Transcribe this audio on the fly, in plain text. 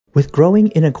With growing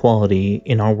inequality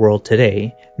in our world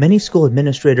today, many school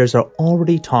administrators are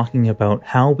already talking about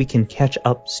how we can catch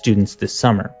up students this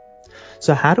summer.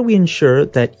 So how do we ensure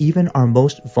that even our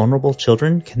most vulnerable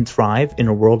children can thrive in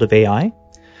a world of AI?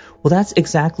 Well, that's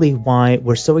exactly why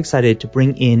we're so excited to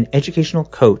bring in educational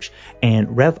coach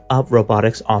and Rev Up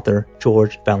Robotics author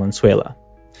George Valenzuela.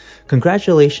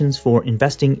 Congratulations for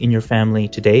investing in your family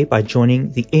today by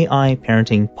joining the AI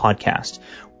Parenting Podcast.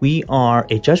 We are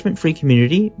a judgment-free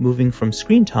community moving from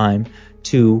screen time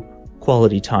to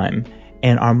quality time.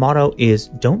 And our motto is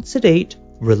don't sedate,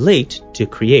 relate to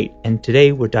create. And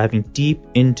today we're diving deep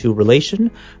into relation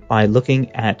by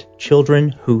looking at children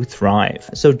who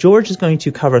thrive. So George is going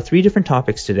to cover 3 different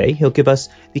topics today. He'll give us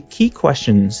the key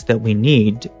questions that we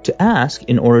need to ask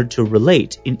in order to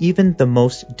relate in even the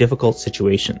most difficult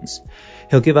situations.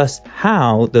 He'll give us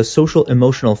how the social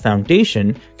emotional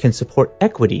foundation can support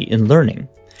equity in learning.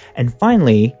 And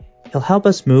finally, he'll help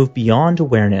us move beyond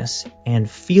awareness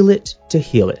and feel it to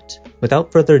heal it.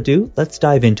 Without further ado, let's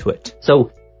dive into it.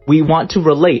 So we want to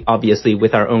relate, obviously,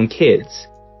 with our own kids,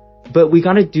 but we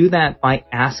got to do that by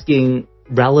asking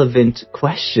relevant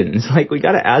questions. Like, we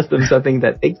got to ask them something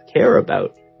that they care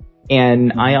about.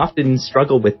 And I often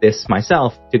struggle with this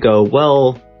myself to go,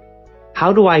 well,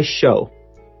 how do I show?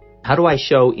 How do I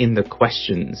show in the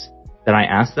questions that I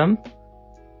ask them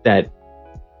that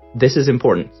this is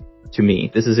important to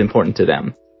me, this is important to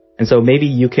them? And so maybe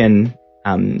you can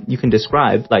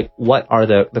describe, like, what are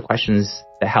the questions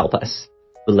that help us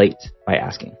relate by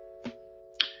asking?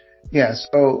 Yeah,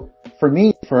 so for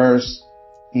me first,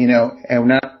 and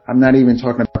I'm not even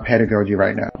talking about pedagogy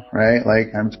right now, right?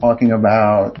 Like, I'm talking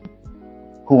about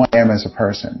who I am as a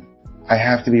person. I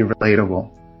have to be relatable.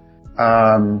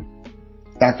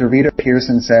 Dr. Rita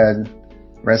Pearson said,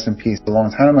 rest in peace, a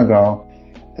long time ago,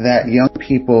 that young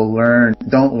people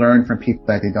don't learn from people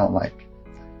that they don't like.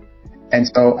 And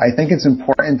so I think it's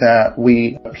important that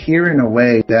we appear in a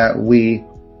way that we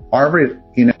are,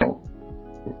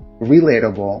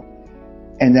 relatable,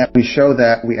 and that we show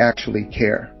that we actually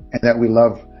care and that we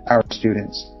love our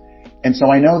students. And so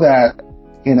I know that,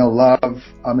 love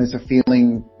is a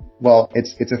feeling. Well,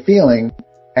 it's a feeling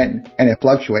and it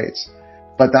fluctuates.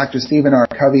 But Dr. Stephen R.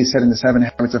 Covey said in the 7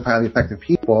 Habits of Highly Effective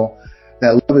People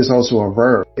that love is also a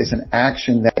verb. It's an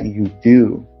action that you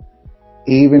do,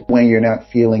 even when you're not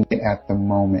feeling it at the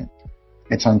moment.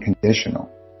 It's unconditional,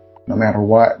 no matter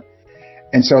what.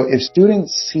 And so if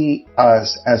students see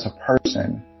us as a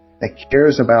person that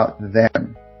cares about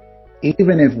them,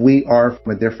 even if we are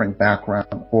from a different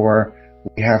background or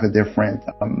we have a different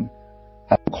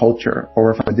culture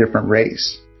or from a different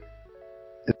race,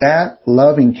 that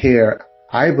love and care,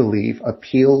 I believe,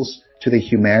 appeals to the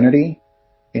humanity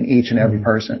in each and every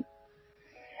person.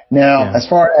 Now, as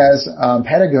far as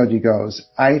pedagogy goes,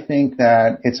 I think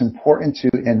that it's important to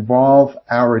involve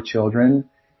our children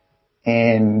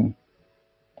in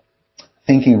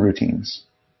thinking routines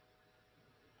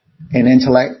and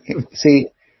intellect. See,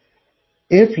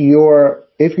 if your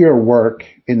work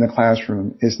in the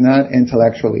classroom is not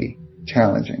intellectually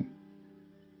challenging,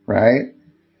 right,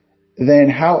 then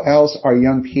how else are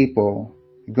young people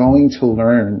going to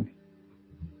learn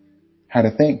how to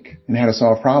think and how to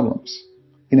solve problems?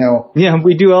 Yeah,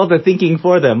 we do all the thinking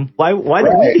for them. Why do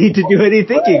we need to do any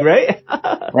thinking, right?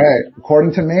 Right.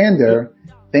 According to Mander,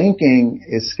 thinking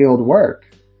is skilled work.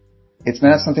 It's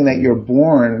not something that you're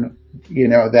born,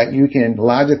 that you can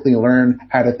logically learn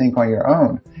how to think on your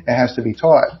own. It has to be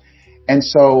taught. And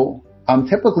so,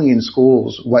 typically in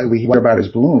schools, what we hear about is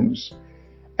blooms.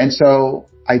 And so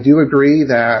I do agree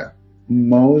that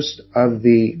most of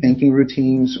the thinking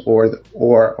routines or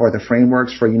the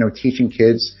frameworks for, teaching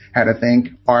kids how to think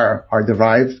are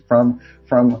derived from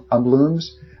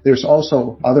blooms. There's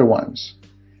also other ones.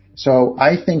 So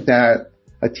I think that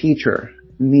a teacher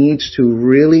needs to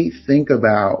really think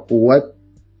about what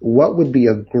would be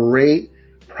a great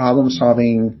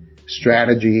problem-solving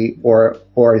strategy or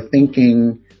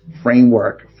thinking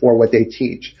framework for what they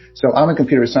teach. So I'm a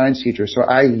computer science teacher, so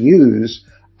I use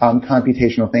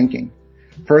computational thinking.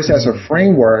 First as a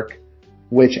framework,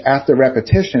 which after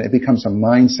repetition, it becomes a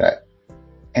mindset.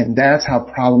 And that's how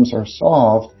problems are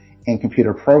solved in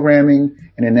computer programming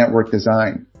and in network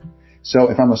design. So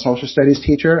if I'm a social studies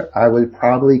teacher, I would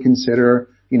probably consider,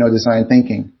 design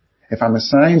thinking. If I'm a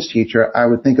science teacher, I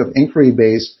would think of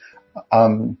inquiry-based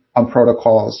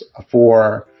protocols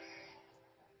for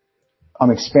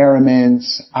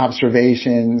experiments,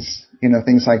 observations,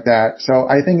 things like that. So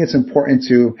I think it's important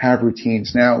to have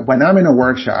routines. Now, when I'm in a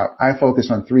workshop, I focus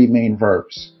on 3 main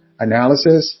verbs: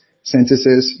 analysis,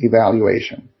 synthesis,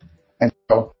 evaluation. And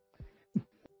so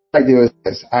what I do is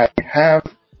this. I have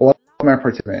all of my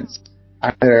participants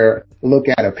either look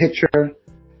at a picture,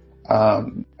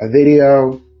 a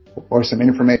video, or some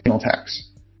informational text.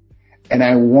 And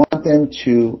I want them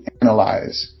to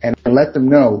analyze, and I let them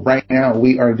know right now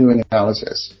we are doing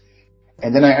analysis.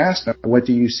 And then I ask them, what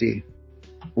do you see?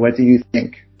 What do you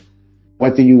think?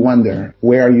 What do you wonder?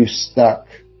 Where are you stuck?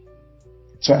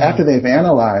 So after they've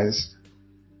analyzed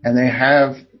and they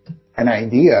have an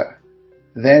idea,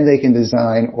 then they can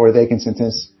design, or they can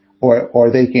synthesize,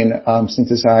 or they can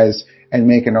synthesize and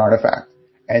make an artifact.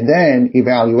 And then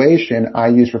evaluation, I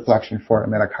use reflection for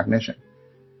metacognition.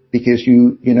 Because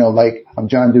like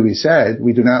John Dewey said,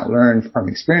 we do not learn from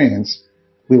experience,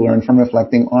 we learn from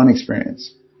reflecting on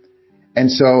experience.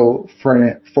 And so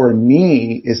for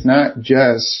me, it's not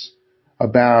just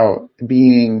about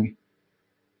being,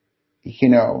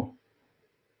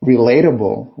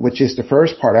 relatable, which is the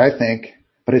first part, I think,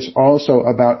 but it's also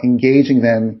about engaging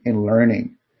them in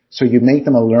learning. So you make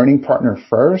them a learning partner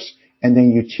first, and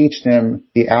then you teach them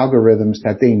the algorithms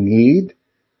that they need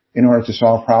in order to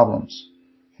solve problems.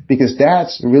 Because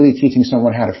that's really teaching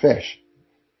someone how to fish.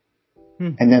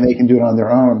 And then they can do it on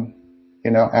their own,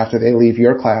 after they leave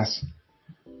your class.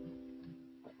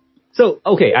 So,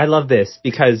 okay, I love this,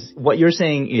 because what you're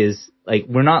saying is, like,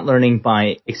 we're not learning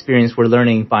by experience, we're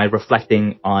learning by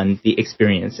reflecting on the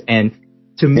experience. And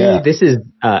to me, this is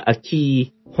a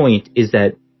key point, is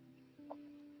that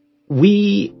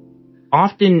we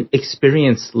often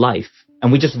experience life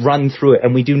and we just run through it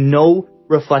and we do no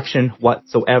reflection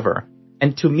whatsoever.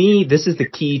 And to me, this is the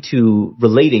key to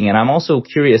relating. And I'm also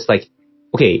curious, like,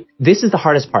 okay, this is the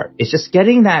hardest part. It's just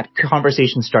getting that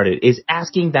conversation started, is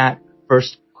asking that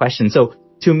first question. So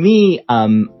to me,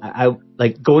 I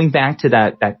like going back to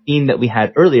that theme that we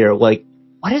had earlier, like,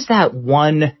 what is that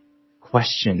one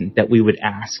question that we would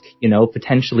ask,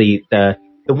 potentially the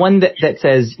one that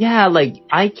says, yeah, like,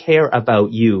 I care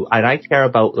about you, and I care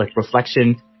about, like,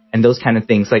 reflection and those kind of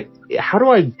things. Like, how do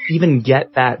I even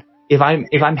get that? If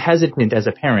I'm hesitant as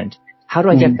a parent, how do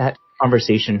I get that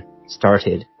conversation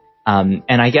started? And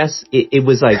I guess it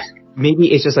was like,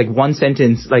 maybe it's just like one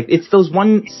sentence, like, it's those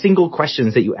one single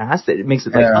questions that you ask that it makes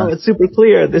it like, oh, it's super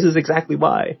clear. This is exactly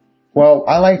why. Well,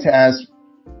 I like to ask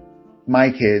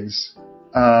my kids,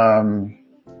 even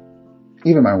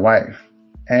my wife,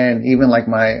 and even like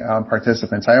my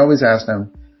participants, I always ask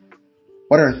them,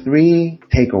 what are 3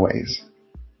 takeaways?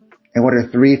 And what are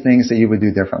 3 things that you would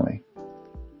do differently?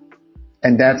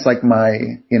 And that's like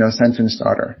my, sentence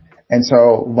starter. And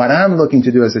so what I'm looking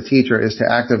to do as a teacher is to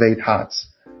activate HOTS,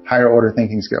 higher order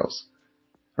thinking skills,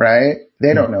 right?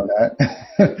 They don't know that,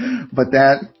 but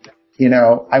that,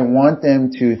 I want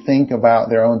them to think about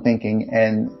their own thinking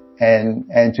and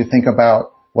to think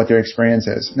about what their experience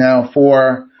is. Now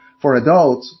for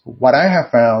adults, what I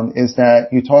have found is that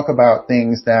you talk about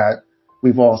things that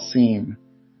we've all seen.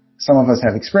 Some of us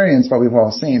have experienced, but we've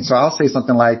all seen. So I'll say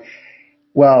something like,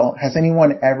 well, has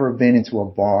anyone ever been into a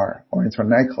bar or into a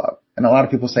nightclub? And a lot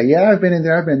of people say, yeah, I've been in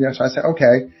there. So I say,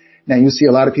 okay. Now you see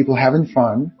a lot of people having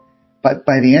fun, but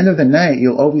by the end of the night,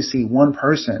 you'll always see one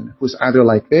person who's either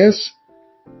like this,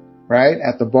 right,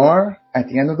 at the bar, at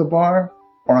the end of the bar,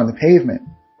 or on the pavement.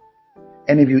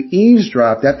 And if you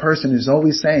eavesdrop, that person is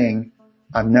always saying,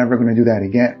 I'm never going to do that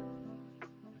again.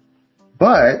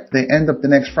 But they end up the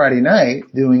next Friday night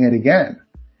doing it again.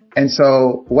 And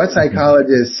so what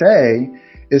psychologists say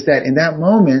is that in that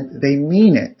moment, they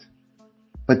mean it.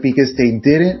 But because they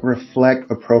didn't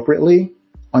reflect appropriately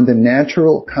on the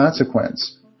natural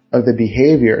consequence of the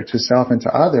behavior to self and to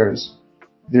others,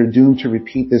 they're doomed to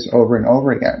repeat this over and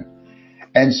over again.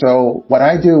 And so what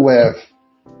I do with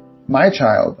my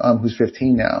child, who's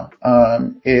 15 now,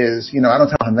 is, I don't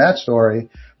tell him that story,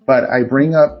 but I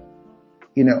bring up,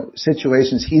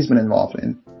 situations he's been involved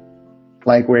in.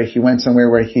 Like where he went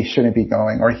somewhere where he shouldn't be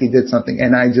going, or he did something,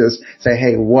 and I just say,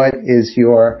 hey, what is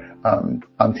your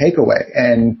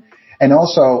takeaway? And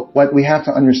also what we have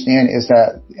to understand is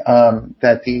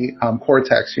that the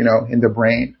cortex, in the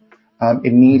brain,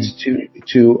 it needs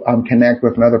to connect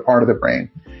with another part of the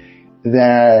brain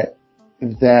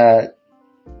that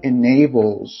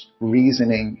enables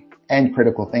reasoning and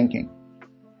critical thinking.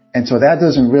 And so that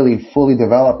doesn't really fully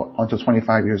develop until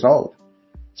 25 years old.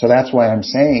 So that's why I'm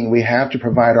saying we have to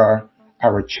provide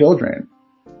our children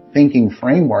thinking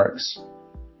frameworks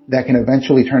that can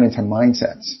eventually turn into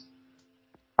mindsets.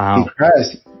 Wow.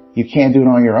 Because you can't do it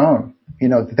on your own.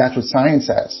 That's what science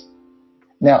says.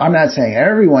 Now, I'm not saying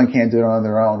everyone can't do it on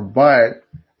their own, but,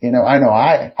 I know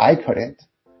I couldn't.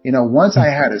 Once I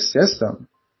had a system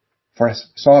for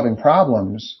solving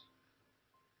problems,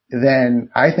 then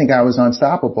I think I was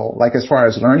unstoppable, like as far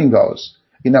as learning goes.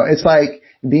 It's like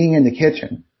being in the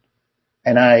kitchen.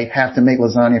 and I have to make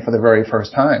lasagna for the very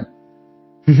first time.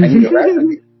 I need a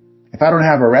recipe. If I don't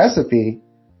have a recipe,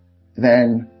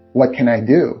 then what can I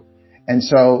do? And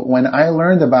so when I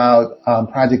learned about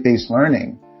project-based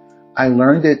learning, I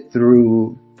learned it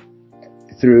through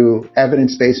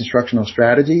evidence-based instructional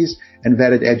strategies and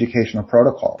vetted educational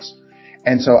protocols.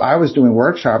 And so I was doing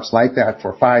workshops like that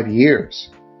for 5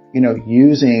 years,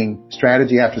 using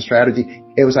strategy after strategy.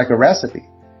 It was like a recipe.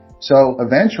 So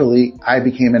eventually I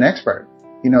became an expert.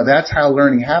 That's how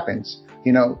learning happens.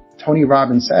 Tony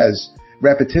Robbins says,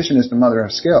 repetition is the mother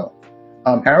of skill.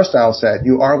 Aristotle said,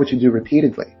 you are what you do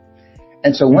repeatedly.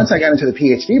 And so once I got into the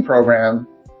PhD program,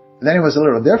 then it was a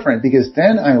little different, because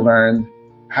then I learned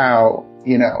how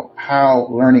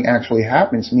learning actually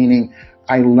happens, meaning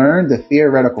I learned the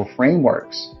theoretical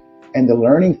frameworks and the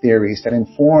learning theories that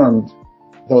informed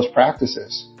those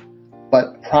practices.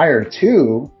 But prior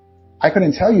to, I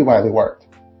couldn't tell you why they worked.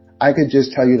 I could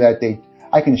just tell you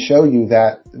I can show you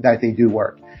that they do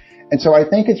work. And so I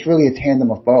think it's really a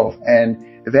tandem of both. And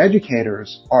if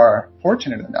educators are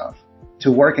fortunate enough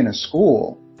to work in a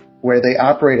school where they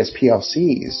operate as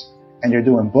PLCs and they're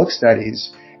doing book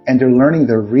studies and they're learning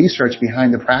the research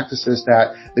behind the practices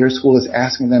that their school is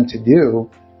asking them to do,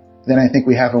 then I think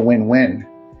we have a win-win.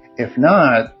 If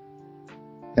not,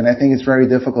 then I think it's very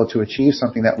difficult to achieve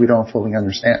something that we don't fully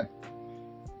understand.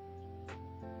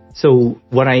 So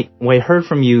what I heard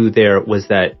from you there was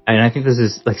that, and I think this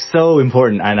is like so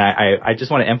important, and I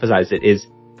just want to emphasize it, is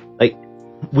like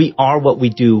we are what we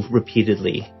do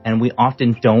repeatedly, and we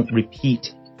often don't repeat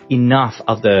enough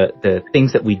of the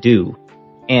things that we do.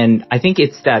 And I think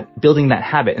it's that building that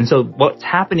habit. And so what's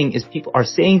happening is people are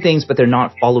saying things, but they're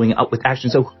not following up with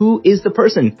action. So who is the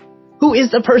person? Who is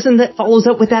the person that follows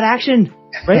up with that action?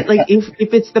 Right? Like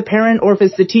if it's the parent or if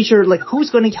it's the teacher, like who's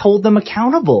going to hold them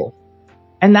accountable?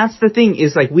 And that's the thing,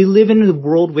 is like we live in a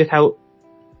world without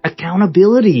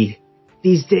accountability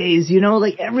these days,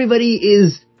 like everybody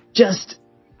is just,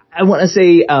 I want to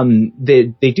say,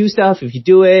 they do stuff. If you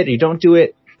do it or you don't do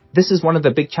it. This is one of the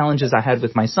big challenges I had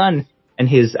with my son and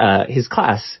his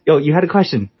class. You had a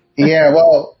question. Yeah,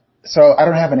 well, so I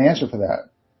don't have an answer for that.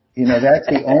 That's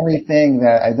the only thing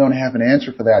that I don't have an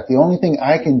answer for that. The only thing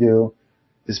I can do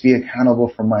is be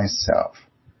accountable for myself.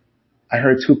 I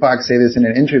heard Tupac say this in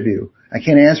an interview. I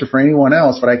can't answer for anyone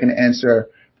else, but I can answer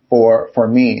for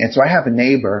me. And so I have a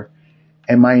neighbor,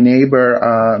 and my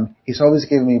neighbor, he's always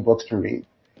giving me books to read.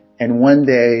 And one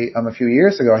day, a few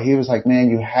years ago, he was like, man,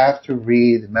 you have to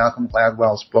read Malcolm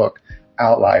Gladwell's book,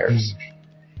 Outliers.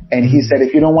 And he said,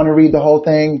 if you don't want to read the whole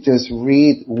thing, just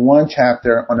read one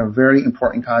chapter on a very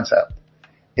important concept.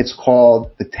 It's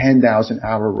called the 10,000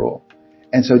 hour rule.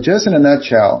 And so just in a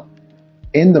nutshell,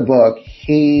 in the book,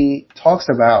 he talks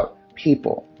about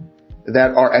people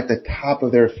that are at the top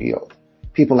of their field.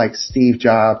 People like Steve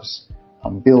Jobs,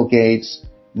 Bill Gates,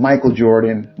 Michael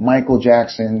Jordan, Michael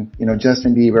Jackson,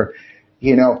 Justin Bieber.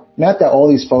 Not that all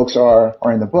these folks are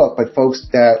in the book, but folks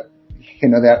that,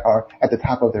 that are at the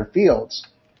top of their fields.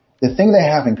 The thing they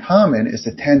have in common is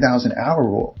the 10,000 hour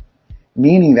rule,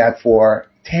 meaning that for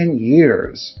 10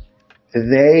 years,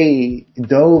 they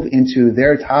dove into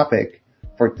their topic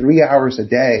for 3 hours a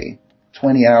day,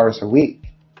 20 hours a week,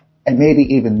 and maybe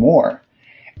even more.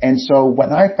 And so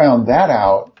when I found that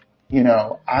out,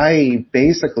 I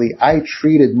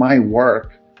treated my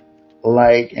work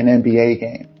like an NBA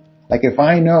game. Like if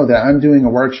I know that I'm doing a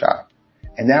workshop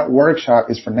and that workshop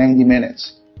is for 90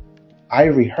 minutes, I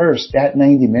rehearsed that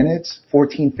 90 minutes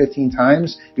 14, 15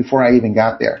 times before I even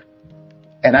got there.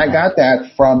 And I got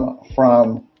that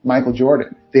from Michael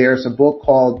Jordan. There's a book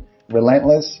called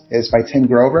Relentless. It's by Tim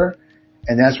Grover.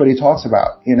 And that's what he talks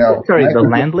about. Sorry,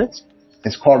 Relentless?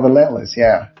 It's called Relentless,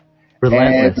 yeah.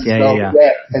 Relentless, yeah.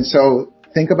 And so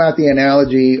think about the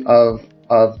analogy of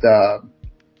the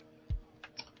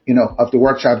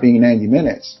workshop being 90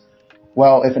 minutes.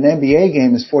 Well, if an NBA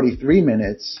game is 43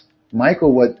 minutes,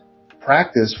 Michael would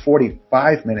practice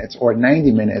 45 minutes or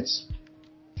 90 minutes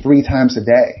 3 times a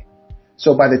day.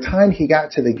 So by the time he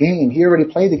got to the game, he already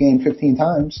played the game 15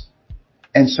 times.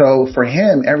 And so for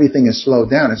him, everything is slowed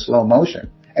down. It's slow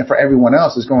motion. And for everyone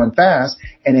else, it's going fast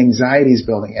and anxiety is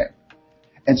building in.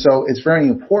 And so it's very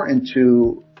important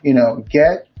to,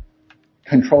 get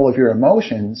control of your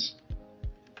emotions,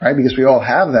 right? Because we all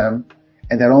have them.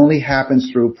 And that only happens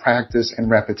through practice and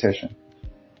repetition.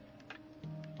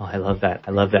 Oh, I love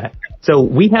that. So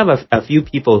we have a few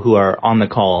people who are on the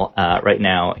call right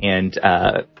now. And,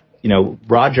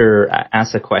 Roger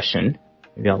asked a question.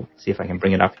 Maybe I'll see if I can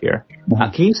bring it up here.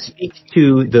 Can you speak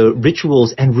to the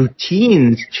rituals and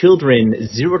routines children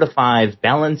 0 to 5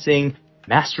 balancing,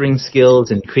 mastering skills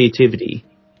and creativity?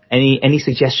 Any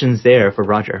suggestions there for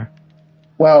Roger?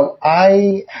 Well,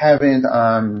 I haven't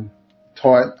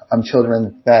taught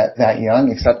children that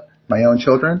young, except my own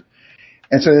children.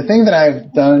 And so the thing that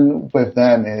I've done with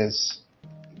them is,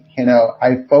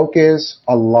 I focus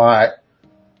a lot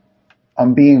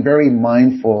on being very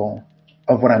mindful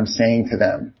of what I'm saying to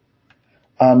them.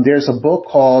 There's a book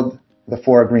called The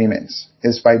Four Agreements.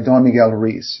 It's by Don Miguel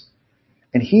Ruiz.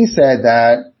 And he said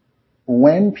that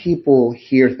when people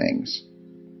hear things,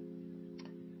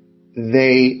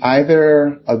 they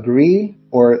either agree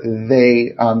or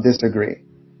they disagree.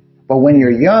 But when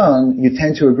you're young, you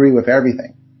tend to agree with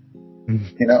everything,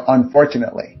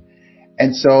 unfortunately.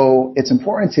 And so it's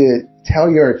important to tell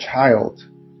your child,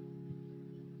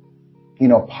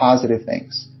 positive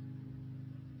things,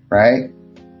 right?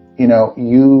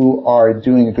 You are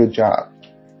doing a good job.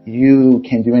 You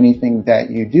can do anything that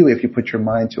you do if you put your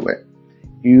mind to it.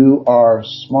 You are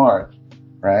smart,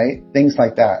 right? Things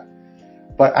like that.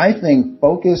 But I think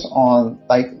focus on,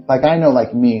 like I know,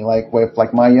 like me, like with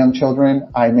like my young children,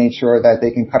 I made sure that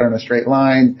they can cut on a straight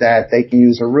line, that they can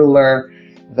use a ruler,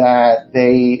 that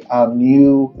they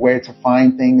knew where to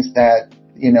find things that,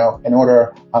 in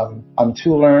order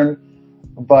to learn.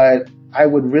 But I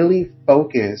would really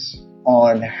focus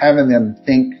on having them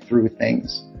think through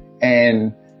things.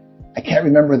 And I can't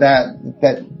remember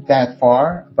that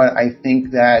far, but I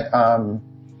think that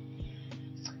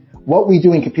what we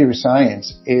do in computer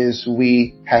science is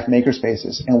we have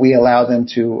makerspaces and we allow them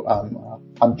to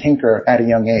tinker at a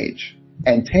young age.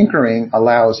 And tinkering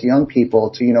allows young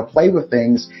people to, play with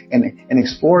things and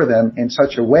explore them in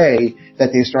such a way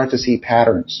that they start to see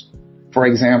patterns. For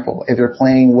example, if they're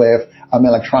playing with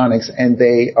electronics and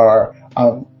they are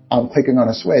clicking on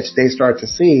a switch, they start to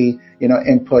see,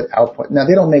 input, output. Now,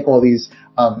 they don't make all these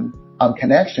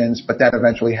connections, but that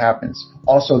eventually happens.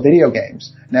 Also, video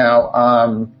games. Now,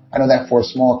 I know that for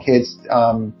small kids,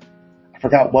 I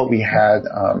forgot what we had,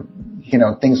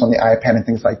 things on the iPad and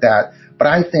things like that. But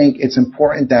I think it's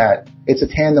important that it's a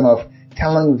tandem of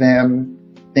telling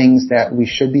them things that we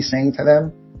should be saying to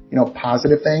them,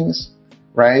 positive things,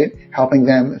 right? Helping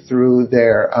them through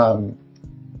their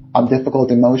difficult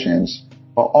emotions,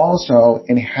 but also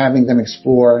in having them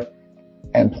explore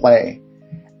and play.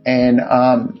 And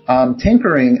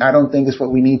tinkering, I don't think is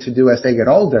what we need to do as they get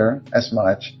older as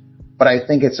much, but I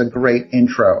think it's a great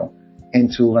intro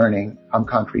into learning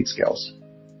concrete skills.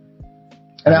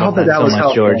 And I hope that was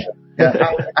helpful. George. Yeah,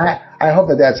 I hope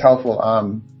that that's helpful.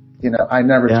 I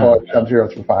never taught 0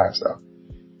 through 5, so.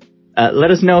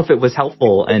 Let us know if it was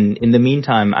helpful. And in the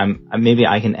meantime, maybe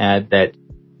I can add that,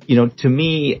 to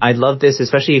me, I love this,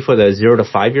 especially for the 0 to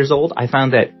 5 years old. I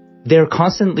found that they're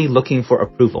constantly looking for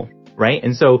approval, right?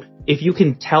 And so if you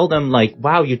can tell them like,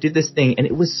 wow, you did this thing and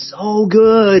it was so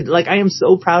good. Like, I am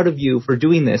so proud of you for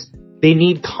doing this. They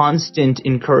need constant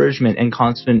encouragement and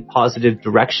constant positive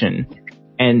direction.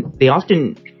 And they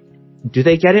often, do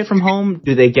they get it from home?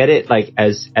 Do they get it like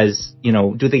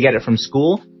do they get it from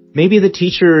school? Maybe the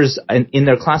teachers in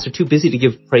their class are too busy to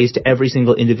give praise to every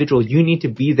single individual. You need to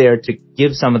be there to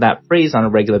give some of that praise on a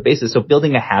regular basis. So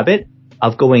building a habit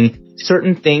of going,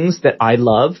 certain things that I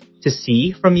love to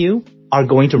see from you are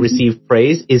going to receive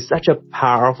praise is such a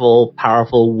powerful,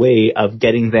 powerful way of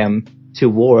getting them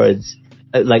towards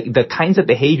like the kinds of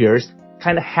behaviors,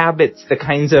 kind of habits, the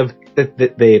kinds of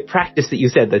the practice that you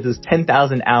said, that those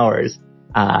 10,000 hours,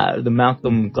 the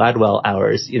Malcolm Gladwell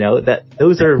hours, that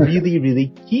those are really,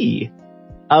 really key.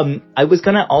 I was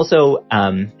going to also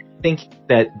think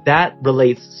that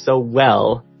relates so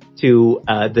well to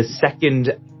the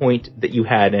second point that you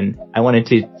had, and I wanted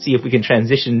to see if we can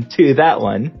transition to that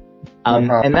one.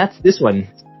 And that's this one.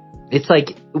 It's like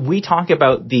we talk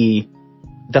about the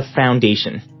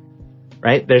foundation,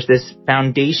 right? There's this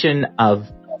foundation of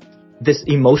this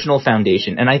emotional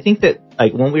foundation. And I think that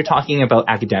like when we're talking about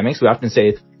academics, we often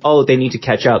say, oh, they need to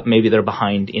catch up. Maybe they're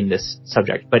behind in this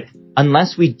subject. But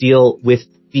unless we deal with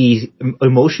the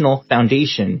emotional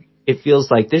foundation, it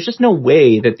feels like there's just no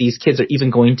way that these kids are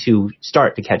even going to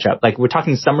start to catch up. Like we're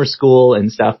talking summer school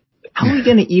and stuff. How are we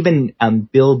going to even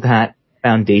build that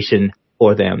foundation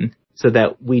for them so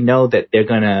that we know that they're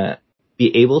going to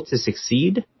be able to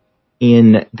succeed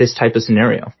in this type of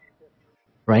scenario?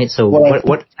 Right. So what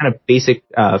kind of basic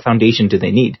foundation do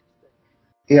they need?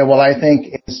 Yeah, well, I think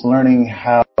it's learning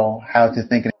how to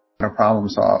think and how to problem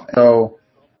solve. So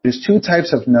there's two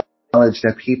types of knowledge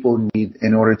that people need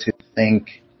in order to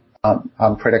think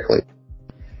critically.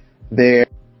 There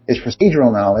is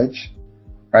procedural knowledge,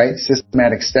 right?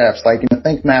 Systematic steps. Like,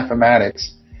 think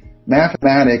mathematics.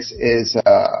 Mathematics is,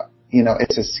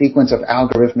 it's a sequence of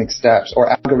algorithmic steps, or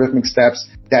algorithmic steps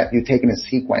that you take in a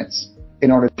sequence.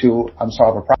 in order to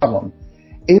solve a problem.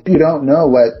 If you don't know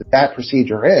what that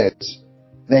procedure is,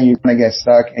 then you're going to get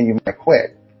stuck and you might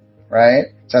quit, right?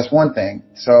 So that's one thing.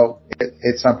 So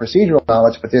it's some procedural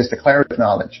knowledge, but there's declarative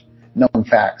knowledge, knowing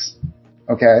facts,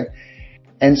 okay?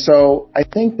 And so I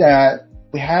think that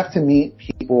we have to meet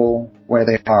people where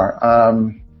they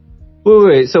are.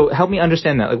 Wait. So help me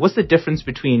understand that. Like, what's the difference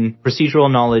between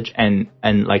procedural knowledge and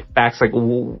like facts? Like,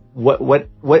 what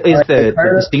is the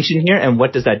distinction here, and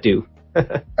what does that do?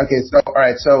 Okay. So, all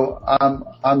right. So,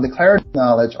 declarative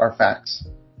knowledge are facts.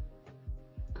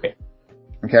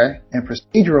 Okay. And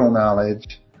procedural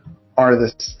knowledge are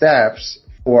the steps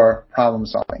for problem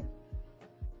solving.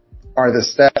 Are the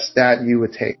steps that you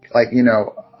would take, like,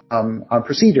 on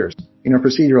procedures,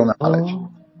 procedural knowledge.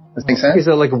 Does that make sense? Okay,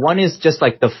 so like one is just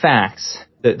like the facts,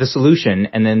 the solution,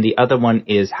 and then the other one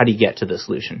is how do you get to the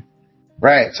solution?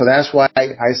 Right. So that's why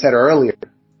I said earlier,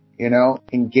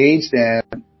 engage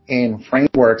them in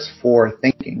frameworks for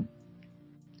thinking.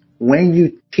 When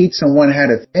you teach someone how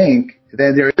to think,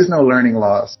 then there is no learning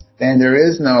loss. Then there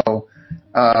is no,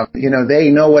 they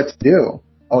know what to do,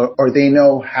 or they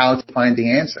know how to find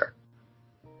the answer.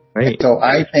 Right. And so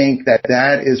I think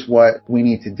that is what we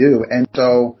need to do. And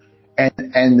so,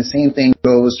 and the same thing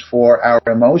goes for our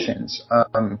emotions.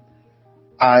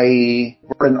 I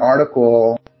wrote an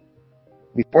article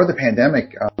before the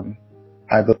pandemic,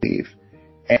 I believe.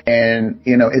 And,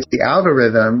 it's the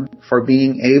algorithm for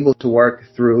being able to work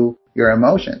through your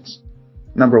emotions.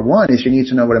 Number one is you need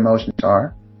to know what emotions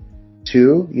are.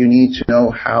 Two, you need to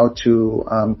know how to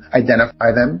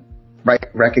identify them, right?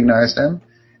 Recognize them.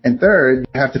 And third,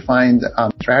 you have to find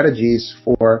strategies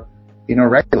for,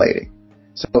 regulating.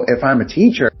 So if I'm a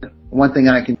teacher, one thing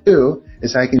I can do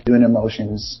is I can do an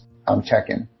emotions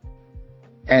check-in.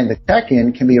 And the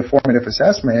check-in can be a formative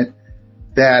assessment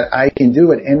that I can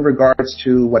do it in regards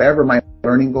to whatever my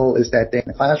learning goal is that day in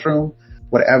the classroom,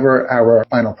 whatever our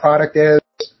final product is,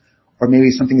 or maybe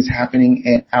something is happening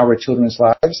in our children's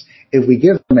lives. If we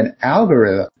give them an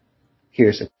algorithm,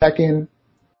 here's a check-in,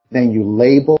 then you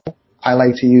label. I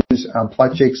like to use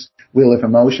Plutchik's Wheel of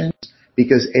Emotions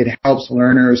because it helps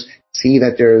learners see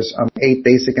that there's 8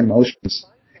 basic emotions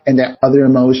and that other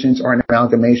emotions are an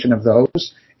amalgamation of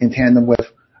those in tandem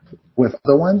with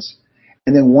other ones.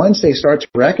 And then once they start to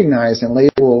recognize and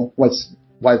label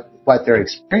what they're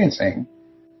experiencing,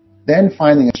 then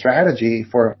finding a strategy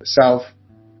for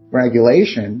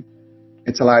self-regulation,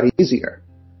 it's a lot easier,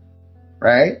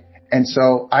 right? And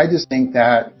so I just think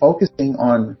that focusing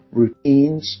on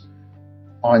routines,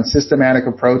 on systematic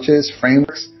approaches,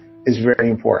 frameworks is very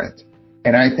important.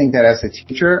 And I think that as a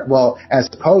teacher, as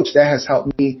a coach, that has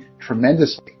helped me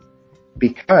tremendously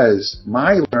because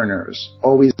my learners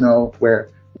always know where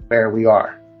we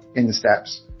are in the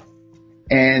steps.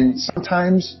 And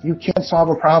sometimes you can't solve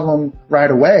a problem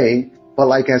right away, but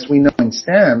like as we know in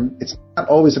STEM, it's not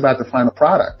always about the final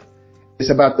product. It's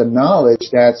about the knowledge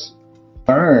that's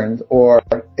learned or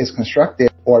is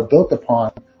constructed or built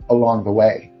upon along the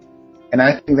way. And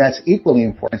I think that's equally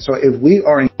important. So if we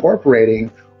are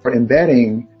incorporating or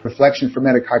embedding reflection for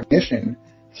metacognition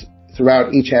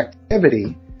throughout each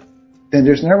activity, then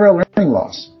there's never a learning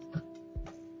loss.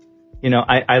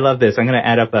 I love this. I'm going to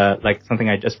add up something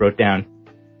I just wrote down.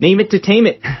 Name it to tame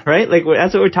it, right? Like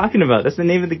that's what we're talking about. That's the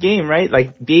name of the game, right?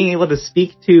 Like being able to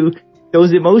speak to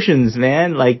those emotions,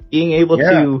 man. Like being able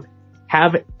to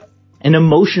have an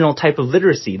emotional type of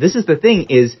literacy. This is the thing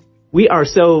is we are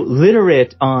so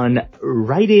literate on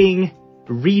writing,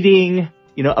 reading,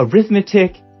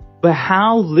 arithmetic, but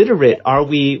how literate are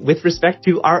we with respect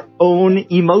to our own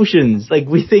emotions? Like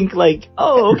we think like,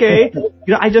 oh, okay,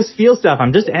 I just feel stuff.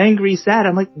 I'm just angry, sad.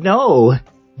 I'm like, no.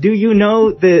 Do you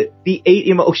know the 8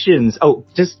 emotions? Oh,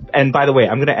 and by the way,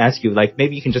 I'm going to ask you, like,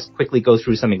 maybe you can just quickly go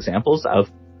through some examples of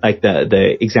like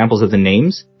the examples of the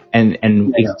names and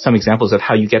some examples of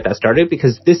how you get that started,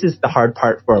 because this is the hard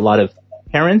part for a lot of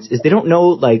parents is they don't know,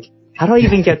 like, how do I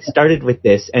even get started with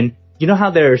this? And you know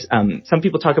how there's, some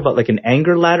people talk about like an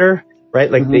anger ladder,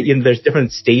 right? Like, there's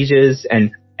different stages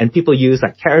and people use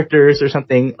like characters or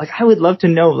something. Like, I would love to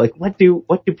know, like, what do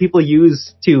people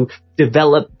use to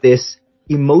develop this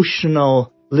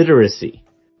emotional literacy?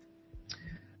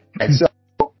 And so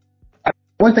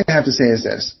one thing I have to say is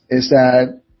this, is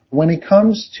that when it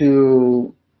comes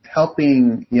to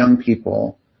helping young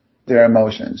people, their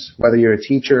emotions, whether you're a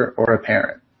teacher or a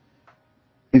parent,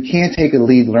 you can't take a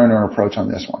lead learner approach on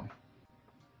this one.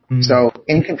 Mm-hmm. So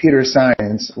in computer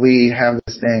science, we have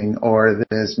this thing or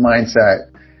this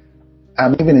mindset,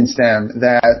 even in STEM,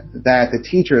 that the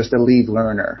teacher is the lead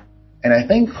learner. And I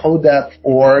think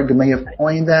CodeDev.org may have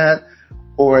coined that,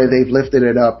 or they've lifted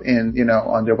it up in,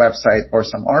 on their website or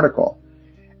some article.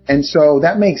 And so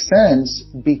that makes sense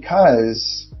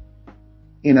because,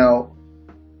 you know,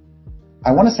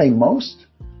 I want to say most,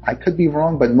 I could be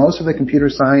wrong, but most of the computer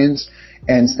science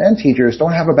and STEM teachers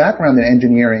don't have a background in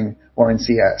engineering or in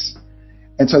CS.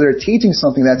 And so they're teaching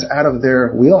something that's out of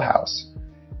their wheelhouse.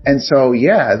 And so,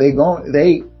 yeah, they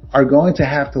are going to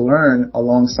have to learn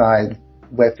alongside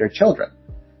with their children.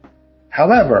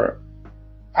 However,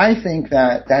 I think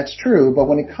that that's true, but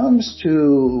when it comes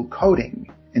to coding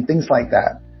and things like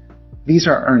that, these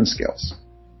are earned skills.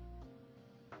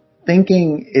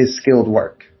 Thinking is skilled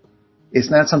work. It's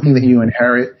not something that you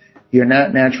inherit. You're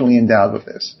not naturally endowed with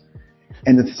this.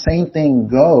 And the same thing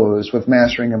goes with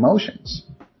mastering emotions.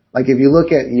 Like if you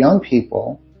look at young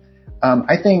people,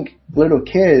 I think little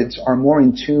kids are more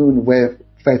in tune with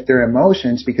their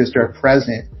emotions because they're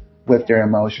present with their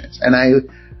emotions. And I,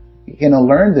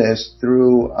 learned this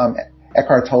through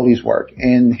Eckhart Tolle's work.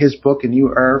 In his book, A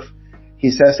New Earth,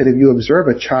 he says that if you observe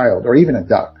a child or even a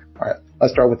duck, all right,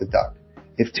 let's start with the duck.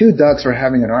 If two ducks are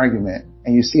having an argument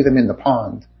and you see them in the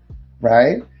pond,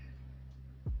 right,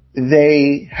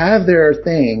 they have their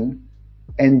thing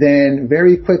and then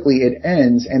very quickly it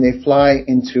ends and they fly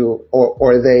into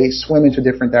or they swim into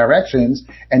different directions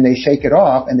and they shake it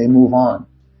off and they move on.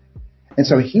 And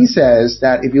so he says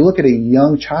that if you look at a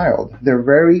young child, they're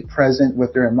very present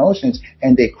with their emotions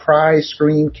and they cry,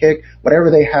 scream, kick,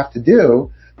 whatever they have to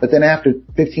do. But then after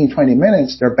 15, 20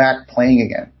 minutes, they're back playing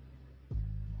again.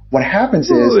 What happens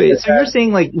so you're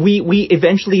saying like we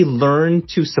eventually learn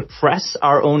to suppress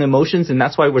our own emotions and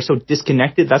that's why we're so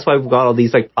disconnected? That's why we've got all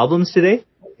these like problems today?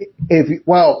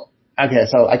 Okay,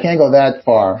 so I can't go that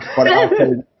far, but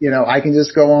I can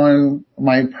just go on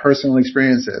my personal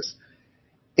experiences.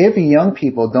 If young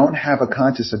people don't have a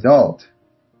conscious adult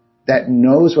that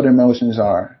knows what emotions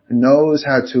are, knows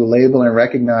how to label and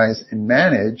recognize and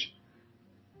manage,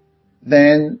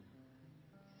 then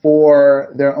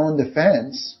for their own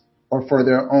defense or for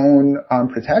their own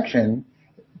protection,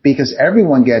 because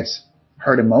everyone gets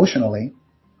hurt emotionally,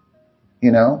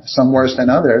 some worse than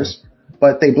others,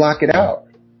 but they block it out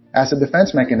as a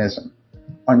defense mechanism.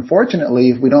 Unfortunately,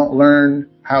 if we don't learn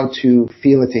how to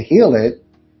feel it to heal it,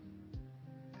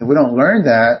 if we don't learn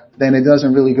that, then it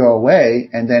doesn't really go away,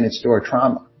 and then it's stored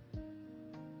trauma.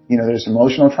 There's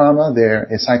emotional trauma, there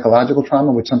is psychological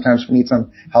trauma, which sometimes we need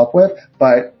some help with,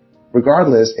 but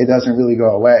regardless, it doesn't really go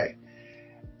away.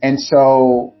 And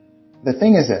so the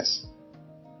thing is this.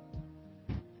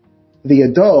 The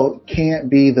adult can't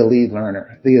be the lead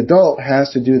learner. The adult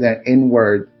has to do that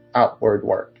inward, outward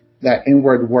work, that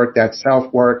inward work, that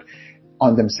self-work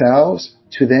on themselves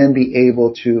to then be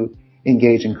able to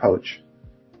engage and coach.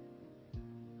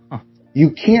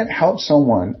 You can't help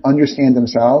someone understand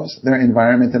themselves, their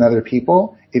environment, and other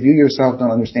people if you yourself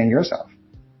don't understand yourself.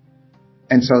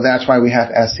 And so that's why we have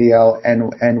SEL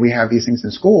and we have these things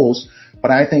in schools.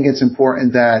 But I think it's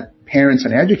important that parents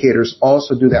and educators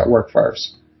also do that work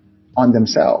first on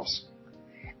themselves.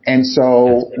 And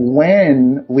so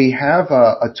when we have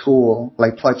a tool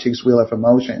like Plutchik's Wheel of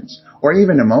Emotions or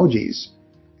even emojis,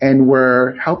 and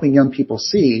we're helping young people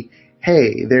see,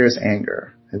 hey, there's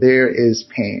anger, there is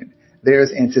pain,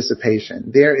 there's anticipation,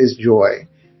 there is joy.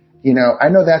 I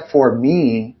know that for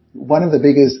me, one of the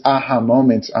biggest aha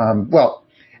moments,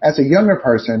 as a younger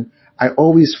person, I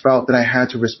always felt that I had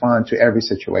to respond to every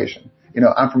situation.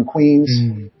 I'm from Queens,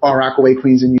 Far Rockaway,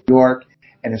 Queens in New York.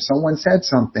 And if someone said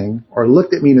something or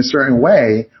looked at me in a certain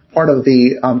way, part of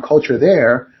the culture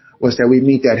there was that we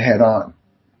meet that head on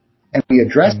and we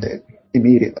addressed it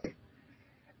immediately.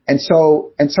 And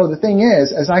so the thing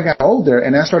is, as I got older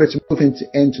and I started to move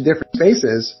into different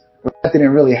spaces where that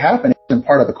didn't really happen, it wasn't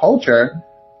part of the culture,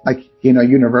 like,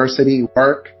 university,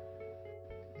 work,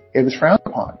 it was frowned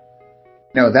upon.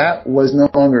 That was no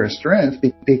longer a strength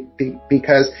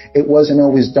because it wasn't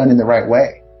always done in the right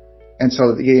way. And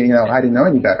so, I didn't know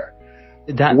any better.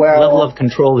 That level of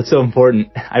control is so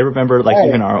important. I remember,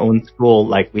 even our own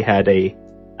school, we had an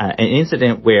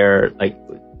incident where,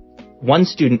 one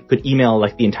student could email,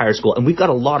 the entire school. And we've got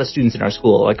a lot of students in our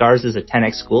school. Ours is a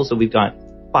 10X school, so we've got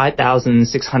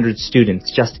 5,600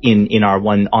 students just in our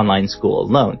one online school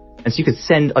alone. And so you could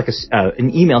send,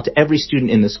 an email to every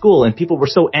student in the school, and people were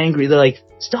so angry. They're like,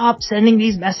 stop sending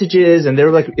these messages. And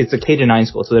they're it's a K-9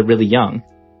 school, so they're really young.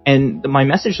 And my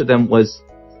message to them was,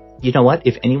 you know what?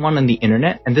 If anyone on the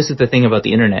internet, and this is the thing about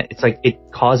the internet, it's it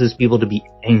causes people to be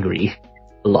angry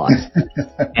a lot.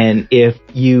 And if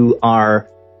you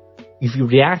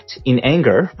react in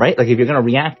anger, right? If you're going to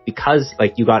react because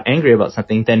you got angry about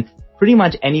something, then pretty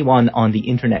much anyone on the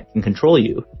internet can control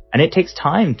you. And it takes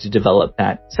time to develop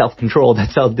that self-control,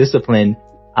 that self-discipline,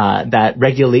 that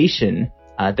regulation,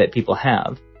 that people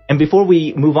have. And before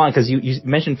we move on, because you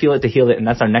mentioned Feel It to Heal It, and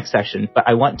that's our next section, but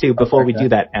I want to, before we do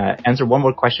that, answer one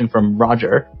more question from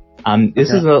Roger. This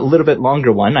is a little bit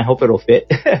longer one. I hope it'll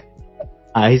fit.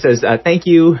 He says, thank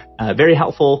you, very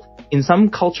helpful. In some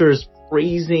cultures,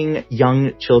 praising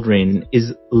young children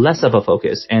is less of a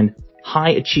focus, and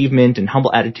high achievement and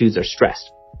humble attitudes are stressed.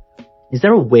 Is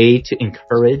there a way to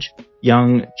encourage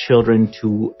young children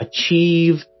to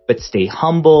achieve but stay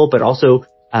humble, but also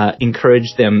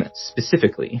encourage them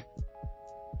specifically?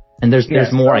 And there's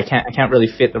more. I can't really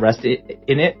fit the rest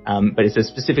in it. But it says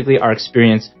specifically our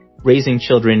experience raising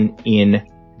children in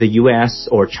the U.S.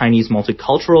 or Chinese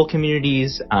multicultural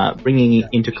communities, bringing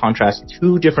into contrast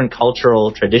two different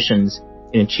cultural traditions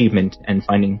in achievement and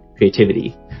finding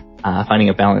creativity. Finding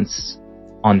a balance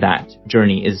on that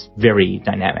journey is very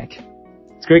dynamic.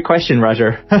 It's a great question,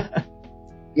 Roger.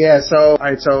 Yeah. So, all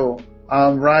right. So,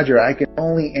 Roger, I can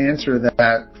only answer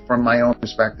that from my own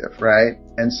perspective, right?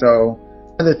 And so,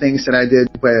 one of the things that I did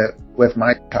with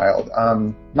my child,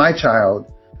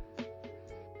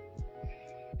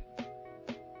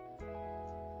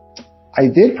 I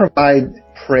did provide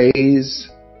praise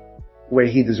where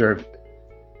he deserved it,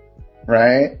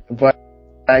 right? But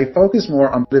I focused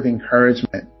more on bit of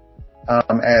encouragement,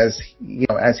 as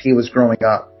he was growing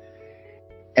up.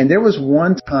 And there was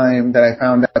one time that I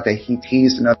found out that he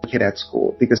teased another kid at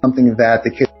school because something that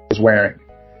the kid was wearing.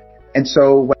 And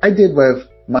so what I did with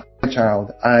my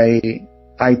child, I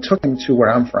took him to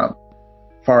where I'm from,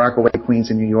 Far Rockaway,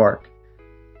 Queens in New York,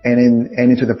 and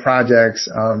into the projects,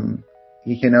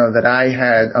 that I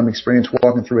had experience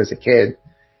walking through as a kid.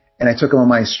 And I took him on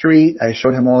my street. I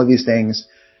showed him all of these things.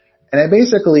 And I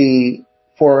basically,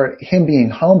 for him being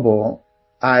humble,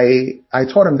 I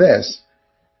taught him this.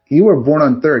 You were born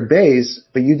on third base,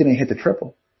 but you didn't hit the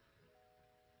triple.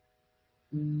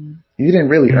 You didn't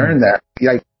really earn that.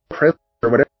 Like privilege or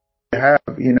whatever you have,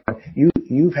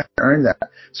 you've had to earn that.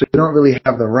 So you don't really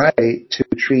have the right to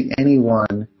treat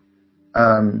anyone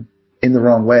in the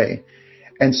wrong way.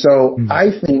 And so I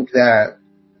think that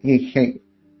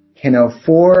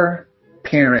for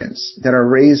parents that are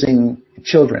raising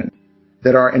children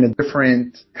that are in a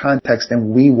different context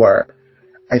than we were,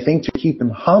 I think to keep them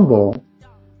humble,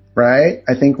 right?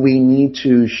 I think we need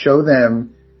to show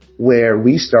them where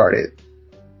we started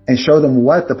and show them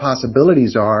what the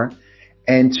possibilities are,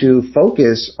 and to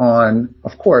focus on,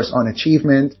 of course, on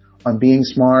achievement, on being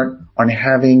smart, on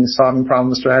solving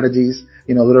problem strategies,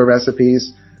 little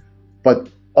recipes, but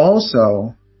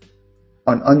also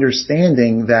on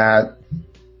understanding that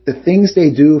the things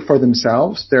they do for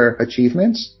themselves, their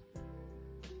achievements,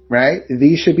 right?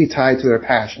 These should be tied to their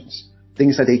passions,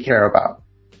 things that they care about,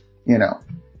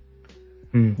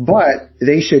 But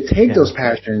they should take those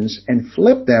passions and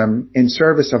flip them in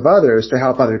service of others to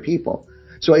help other people.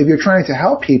 So if you're trying to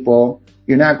help people,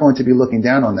 you're not going to be looking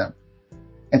down on them.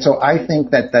 And so I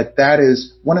think that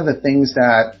is one of the things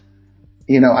that,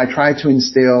 I try to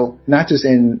instill, not just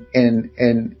in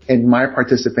my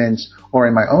participants or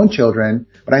in my own children,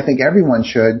 but I think everyone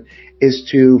should, is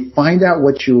to find out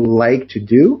what you like to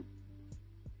do,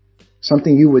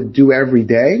 something you would do every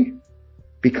day,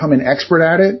 become an expert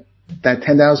at it, that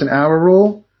 10,000 hour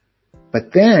rule,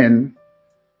 but then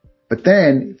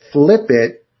flip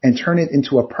it and turn it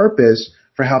into a purpose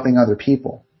for helping other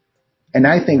people. And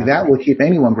I think that will keep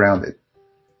anyone grounded.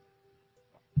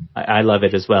 I love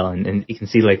it as well. And you can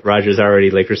see Roger's already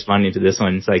responding to this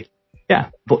one. It's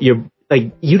but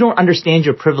you don't understand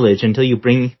your privilege until you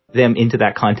bring them into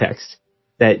that context,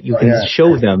 that you can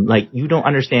show them, you don't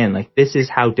understand, this is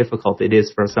how difficult it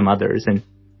is for some others, and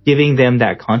giving them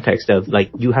that context of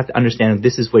you have to understand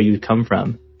this is where you come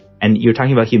from. And you're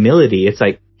talking about humility. It's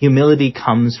humility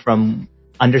comes from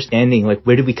understanding,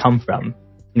 where did we come from?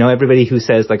 Everybody who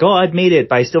says oh, I've made it,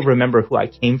 but I still remember who I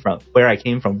came from, where I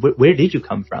came from. Where did you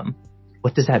come from?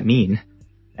 What does that mean?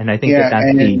 And I think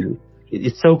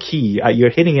it's so key. You're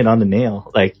hitting it on the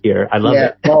nail here. I love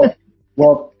it.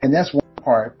 Well, and that's one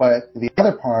part, but the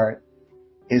other part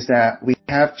is that we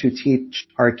have to teach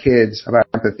our kids about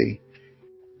empathy.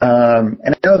 And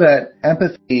I know that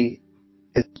empathy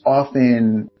is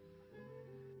often,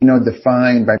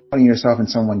 defined by putting yourself in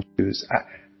someone's shoes.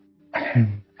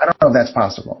 I don't know if that's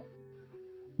possible,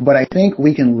 but I think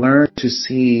we can learn to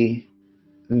see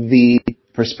the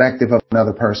perspective of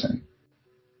another person,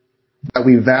 that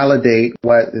we validate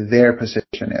what their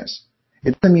position is.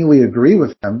 It doesn't mean we agree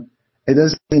with them. It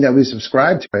doesn't mean that we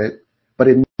subscribe to it, but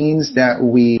it means that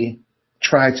we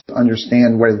try to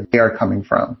understand where they are coming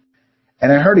from.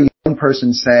 And I heard a young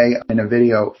person say in a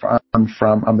video from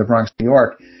the Bronx, New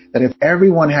York, that if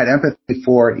everyone had empathy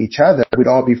for each other, we'd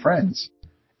all be friends.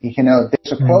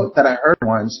 There's a quote that I heard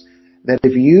once that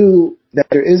that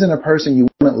there isn't a person you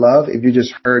wouldn't love if you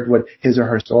just heard what his or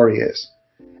her story is.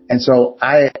 And so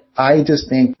I just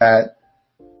think that,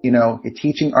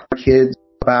 teaching our kids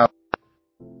about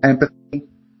empathy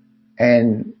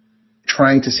and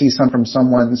trying to see from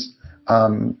someone's,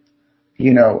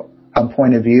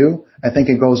 point of view, I think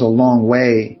it goes a long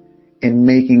way in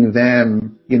making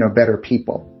them, better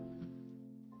people.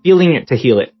 Feeling it to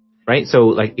heal it, right? So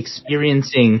like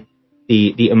experiencing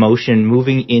the emotion,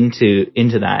 moving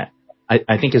into that,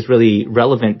 I think is really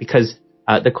relevant, because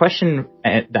the question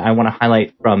that I want to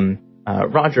highlight from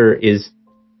Roger is,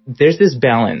 there's this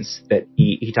balance that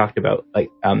he talked about. Like,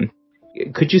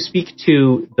 could you speak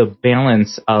to the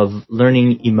balance of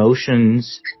learning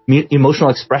emotional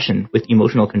expression with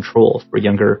emotional control for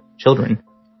younger children?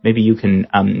 Maybe you can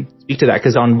speak to that,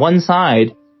 because on one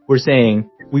side, we're saying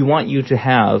we want you to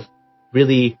have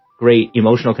really great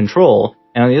emotional control,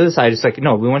 and on the other side, it's like,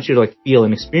 no, we want you to like feel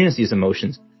and experience these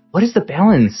emotions. What is the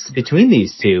balance between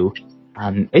these two?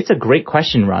 It's a great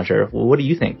question, Roger. What do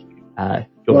you think? George?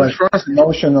 Well, as far as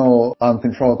emotional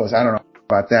control goes, I don't know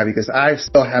about that, because I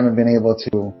still haven't been able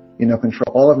to,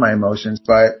 control all of my emotions.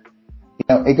 But,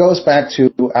 it goes back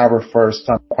to our first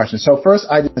question. So first,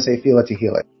 I didn't say feel it to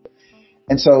heal it.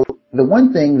 And so the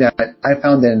one thing that I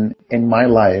found in my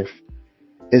life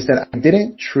is that I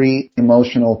didn't treat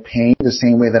emotional pain the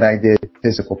same way that I did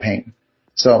physical pain.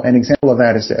 So an example of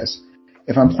that is this.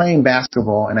 If I'm playing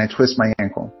basketball and I twist my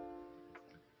ankle,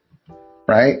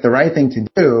 right? The right thing to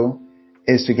do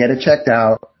is to get it checked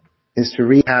out, is to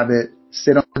rehab it,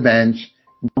 sit on the bench,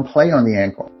 don't play on the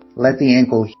ankle. Let the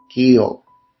ankle heal.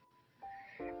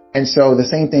 And so the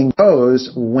same thing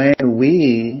goes when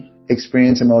we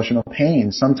experience emotional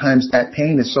pain. Sometimes that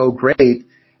pain is so great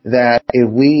that if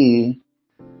we,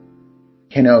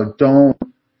 don't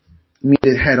meet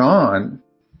it head on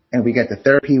and we get the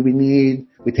therapy we need,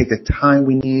 we take the time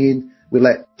we need, we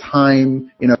let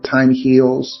time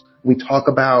heals. We talk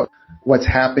about what's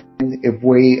happened.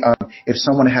 If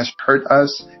someone has hurt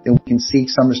us, then we can seek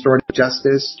some restorative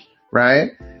justice,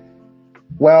 right?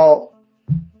 Well,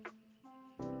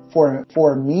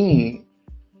 for me,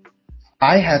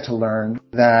 I had to learn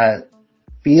that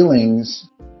feelings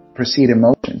precede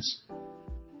emotions.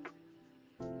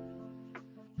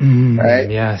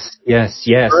 Right? Yes.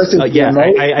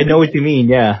 I know what you mean.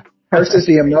 Yeah. First is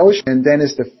the emotion, then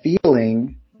is the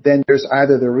feeling, then there's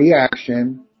either the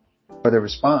reaction or the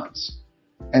response.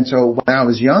 And so when I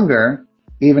was younger,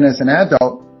 even as an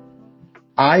adult,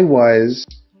 I was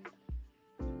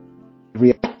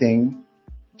reacting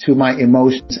to my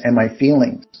emotions and my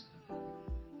feelings.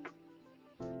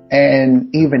 And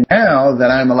even now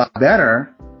that I'm a lot better,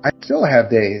 I still have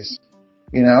days,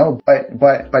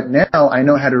 but now I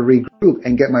know how to regroup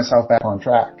and get myself back on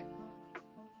track.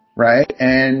 Right?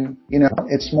 And,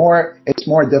 it's more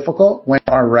difficult when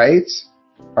our rights,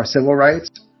 our civil rights,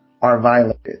 are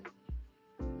violated.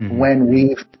 Mm-hmm. When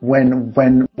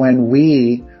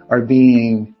we are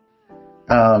being,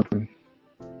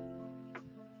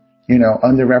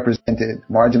 underrepresented,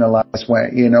 marginalized,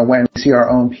 when we see our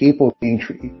own people being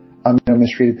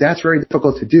mistreated, that's very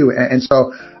difficult to do. And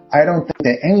so I don't think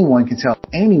that anyone can tell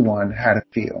anyone how to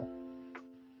feel.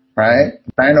 Right?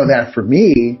 But I know that for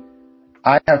me,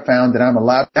 I have found that I'm a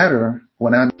lot better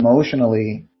when I'm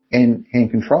emotionally in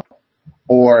control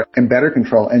or in better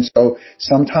control. And so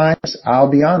sometimes I'll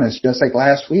be honest, just like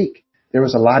last week, there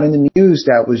was a lot in the news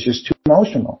that was just too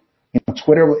emotional.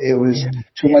 Twitter, it was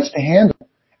too much to handle.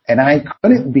 And I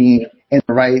couldn't be in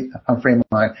the right frame of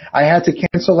mind. I had to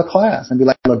cancel a class and be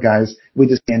like, look, guys, we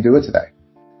just can't do it today.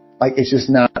 Like, it's just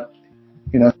not,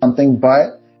 something.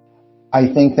 But I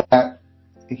think that,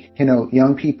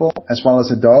 young people as well as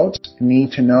adults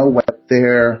need to know what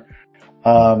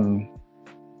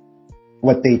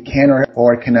they can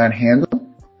or cannot handle,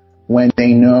 when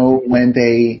they know when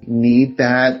they need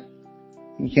that,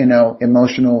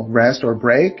 emotional rest or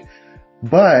break.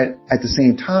 But at the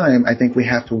same time, I think we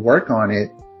have to work on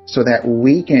it so that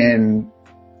we can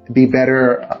be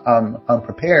better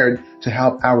prepared to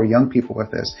help our young people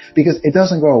with this, because it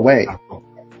doesn't go away.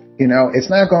 It's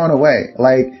not going away.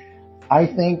 Like, I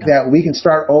think that we can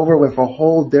start over with a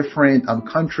whole different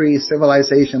country,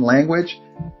 civilization, language,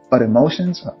 but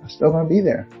emotions are still going to be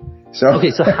there. So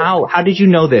okay, so how did you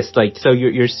know this? Like, so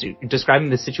you're describing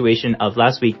the situation of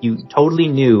last week. You totally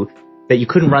knew that you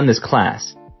couldn't run this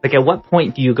class. Like, at what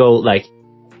point do you go, like,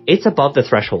 it's above the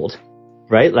threshold,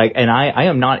 right? Like, and I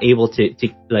am not able to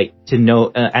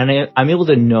know, and I'm able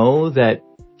to know that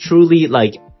truly,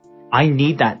 like, I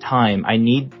need that time. I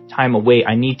need time away.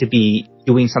 I need to be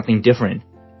doing something different.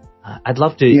 I'd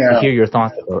love to hear your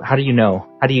thoughts about how do you know?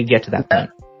 How do you get to that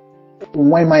point?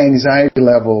 when my anxiety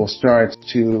level starts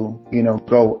to,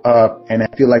 go up and I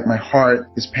feel like my heart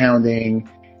is pounding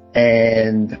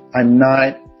and I'm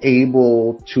not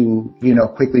able to,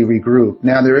 quickly regroup.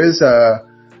 Now there is a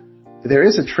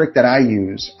trick that I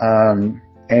use, and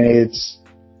it's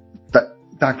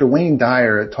Dr. Wayne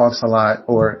Dyer talks a lot,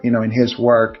 or, in his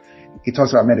work, he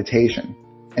talks about meditation.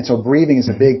 And so breathing is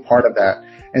a big part of that.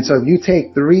 And so if you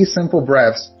take 3 simple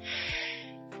breaths,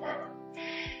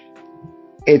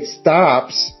 it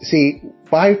stops. See,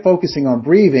 by focusing on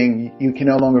breathing, you can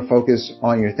no longer focus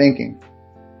on your thinking,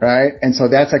 right? And so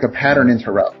that's like a pattern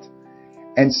interrupt.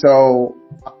 And so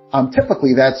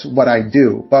typically that's what I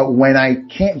do. But when I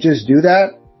can't just do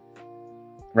that,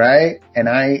 right, and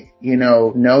I,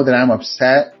 know that I'm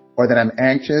upset or that I'm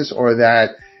anxious or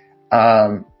that,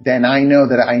 then I know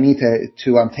that I need to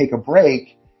take a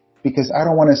break because I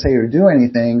don't want to say or do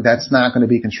anything that's not going to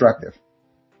be constructive.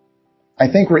 I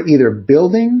think we're either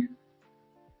building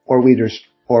or we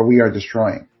are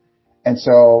destroying. And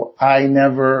so I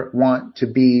never want to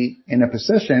be in a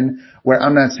position where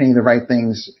I'm not saying the right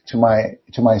things to my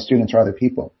students or other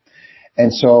people.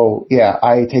 And so, yeah,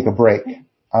 I take a break.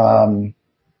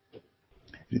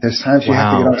 There's times you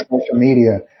have to get on social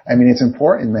media. I mean, it's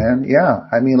important, man. Yeah.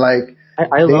 I mean, like,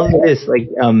 I love this. Like,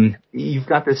 you've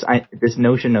got this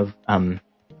notion of,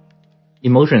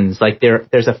 emotions. Like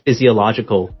there's a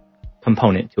physiological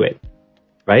component to it,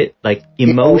 right? Like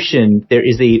emotion, there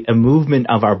is a movement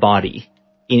of our body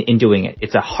in doing it.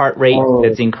 It's a heart rate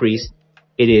that's increased.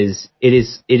 It is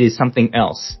something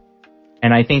else.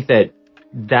 And I think that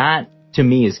to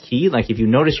me is key. Like if you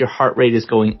notice your heart rate is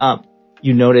going up,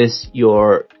 you notice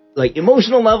your like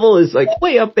emotional level is like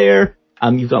way up there.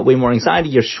 You've got way more anxiety.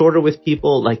 You're shorter with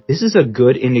people. Like this is a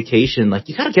good indication. Like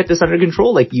you gotta get this under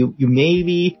control. Like you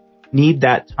maybe need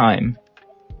that time.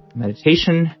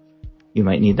 Meditation. You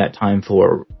might need that time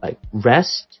for like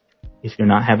rest if you're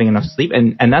not having enough sleep.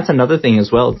 And that's another thing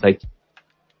as well. It's like,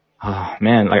 oh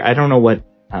man, like I don't know what,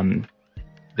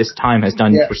 this time has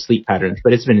done for sleep patterns,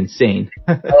 but it's been insane.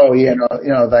 I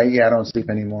don't sleep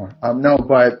anymore. No,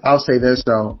 but I'll say this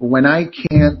though. When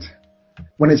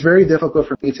it's very difficult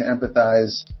for me to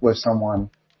empathize with someone,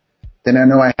 then I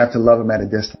know I have to love them at a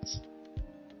distance.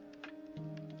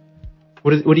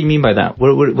 What do you mean by that?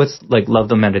 What's like love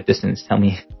them at a distance? Tell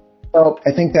me. Well,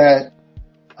 I think that,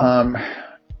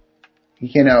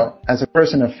 as a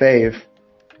person of faith,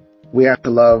 we have to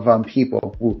love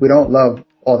people. We don't love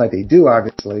all that they do,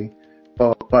 obviously,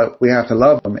 but we have to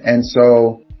love them. And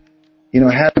so,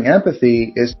 having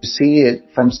empathy is to see it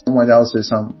from someone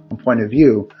else's point of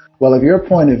view. Well, if your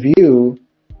point of view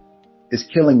is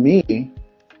killing me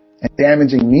and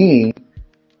damaging me,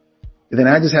 then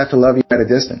I just have to love you at a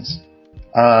distance.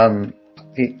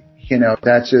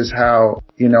 That's just how,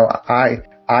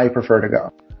 I prefer to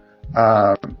go.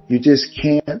 You just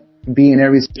can't be in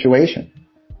every situation.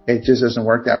 It just doesn't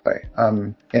work that way,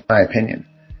 in my opinion.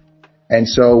 And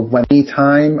so when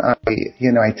anytime I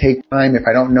take time, if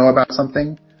I don't know about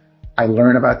something, I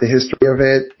learn about the history of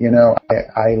it.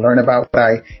 I learn about what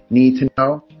I need to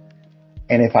know.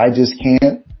 And if I just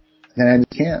can't, then I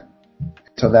just can't.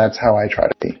 So that's how I try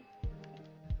to be.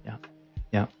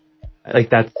 Yeah. Like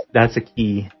that's a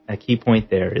key point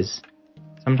there is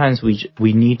sometimes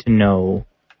we need to know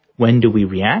when do we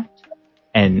react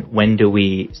and when do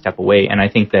we step away. And I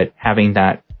think that having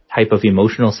that type of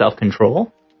emotional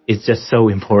self-control is just so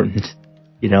important,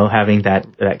 having that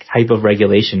type of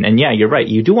regulation. And yeah, you're right.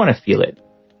 You do want to feel it.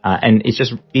 And it's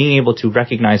just being able to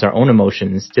recognize our own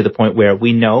emotions to the point where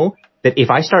we know that if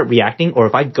I start reacting or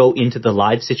if I go into the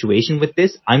live situation with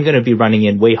this, I'm going to be running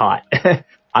in way hot.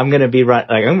 I'm going to be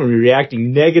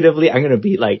reacting negatively. I'm going to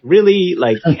be like really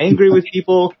like angry with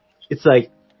people. It's like,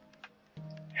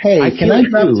 can I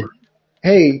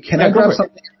drop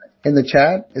something in the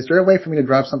chat? Is there a way for me to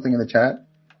drop something in the chat?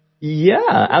 Yeah,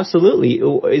 absolutely.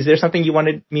 Is there something you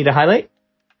wanted me to highlight?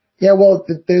 Yeah, well,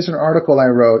 there's an article I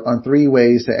wrote on 3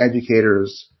 ways that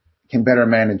educators can better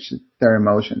manage their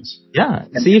emotions. Yeah,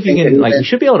 see if you can, you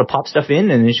should be able to pop stuff in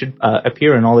and it should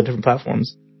appear on all the different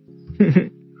platforms.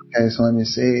 Okay, so let me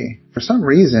see. For some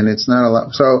reason, it's not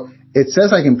allowed. So it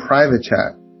says I can private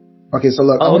chat. Okay, so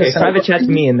look. Okay, private chat to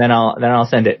me and then I'll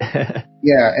send it.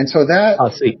 Yeah, and so that.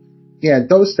 Oh, sweet. Yeah,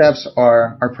 those steps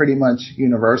are pretty much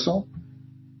universal.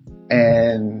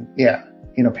 And yeah,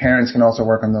 parents can also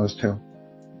work on those too.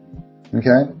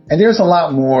 Okay? And there's a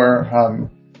lot more,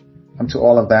 to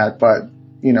all of that, but,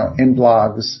 in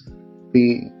blogs,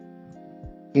 we,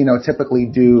 typically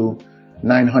do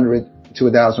 900 to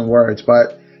 1,000 words,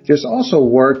 but there's also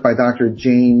work by Dr.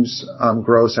 James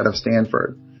Gross out of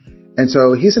Stanford. And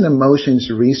so he's an emotions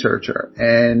researcher,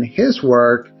 and his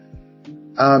work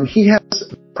he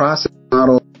has a process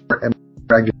model for emotion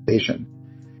regulation.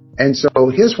 And so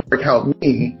his work helped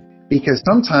me because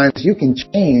sometimes you can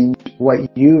change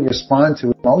what you respond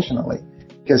to emotionally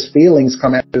because feelings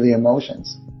come after the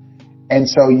emotions. And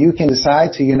so you can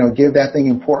decide to, give that thing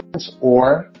importance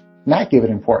or not give it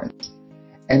importance.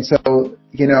 And so, one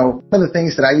of the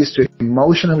things that I used to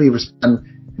emotionally respond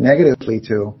negatively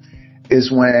to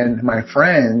is when my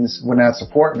friends would not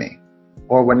support me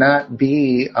or would not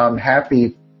be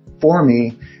happy for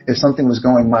me if something was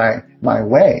going my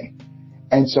way.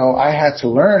 And so I had to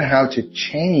learn how to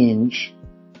change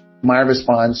my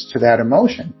response to that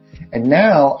emotion. And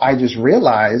now I just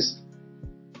realized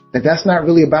that that's not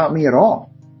really about me at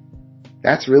all.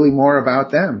 That's really more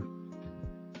about them,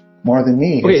 more than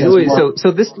me. Okay,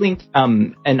 so this link,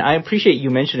 and I appreciate you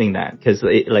mentioning that because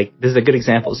this is a good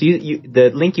example. So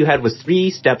the link you had was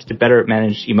 3 steps to better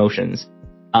manage emotions.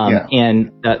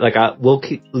 And we'll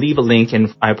leave a link,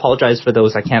 and I apologize for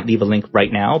those. I can't leave a link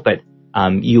right now, but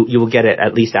you will get it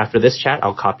at least after this chat.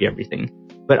 I'll copy everything.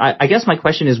 But I guess my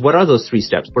question is, what are those 3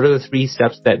 steps? What are the 3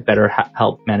 steps that better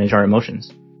help manage our emotions?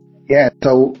 Yeah,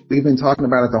 so we've been talking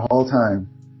about it the whole time,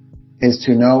 is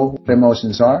to know what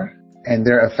emotions are and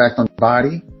their effect on the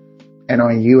body and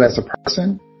on you as a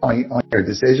person, on your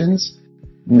decisions.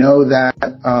 Know that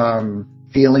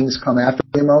feelings come after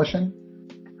the emotion,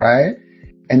 right?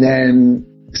 And then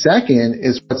second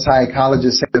is what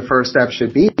psychologists say the first step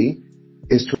should be,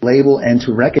 is to label and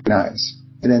to recognize.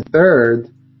 And then third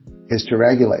is to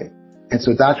regulate. And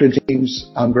so Dr.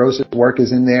 James Gross's work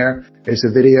is in there. There's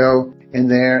a video in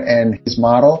there and his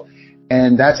model.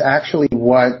 And that's actually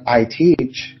what I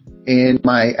teach in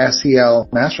my SEL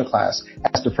masterclass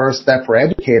as the first step for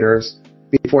educators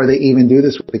before they even do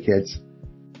this with the kids,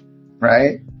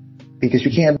 right? Because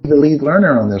you can't be the lead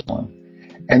learner on this one.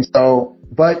 And so,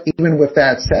 but even with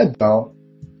that said though,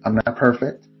 I'm not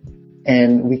perfect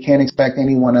and we can't expect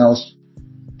anyone else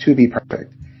to be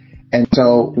perfect. And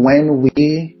so when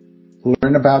we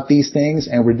learn about these things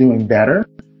and we're doing better,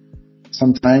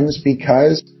 sometimes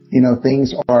because,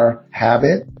 things are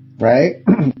habit, right?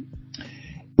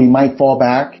 We might fall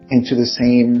back into the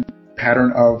same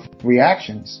pattern of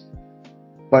reactions.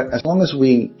 But as long as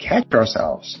we catch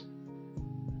ourselves,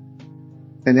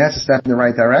 then that's a step in the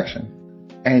right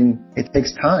direction. And it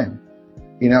takes time,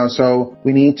 so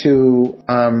we need to,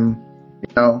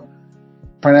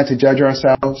 try not to judge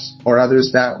ourselves or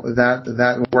others that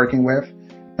we're working with,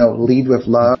 lead with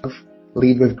love,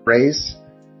 lead with grace,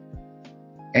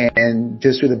 and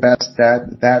just do the best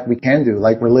that we can do.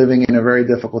 Like, we're living in a very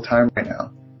difficult time right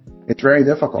now. It's very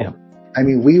difficult. Yeah. I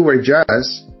mean, we were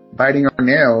just biting our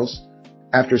nails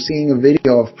after seeing a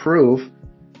video of proof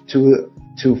to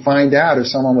find out if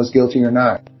someone was guilty or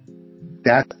not.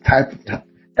 That's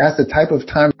the type of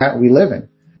time that we live in.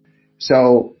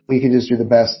 So we can just do the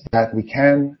best that we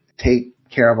can, take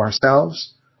care of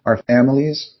ourselves, our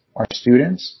families, our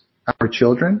students, our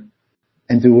children,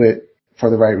 and do it for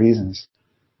the right reasons.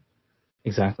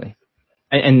 Exactly.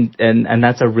 And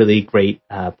that's a really great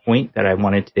point that I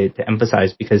wanted to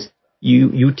emphasize, because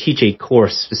you teach a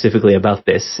course specifically about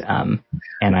this,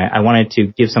 and I wanted to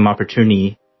give some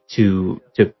opportunity to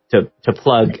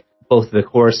plug both the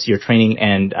course, your training,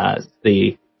 and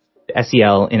the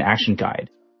SEL in Action Guide.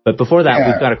 But before that,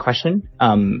 We've got a question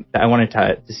that I wanted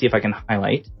to see if I can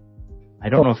highlight. I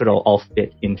don't know if it'll all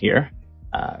fit in here.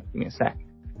 Give me a sec.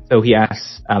 So he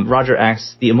asks, Roger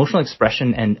asks, the emotional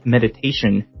expression and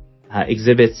meditation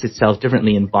exhibits itself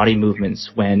differently in body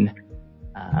movements when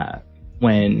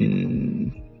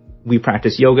we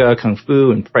practice yoga, kung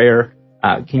fu, and prayer.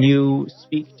 Can you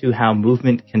speak to how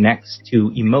movement connects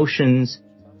to emotions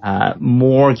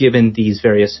more given these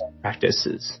various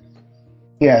practices?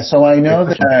 Yeah, so I know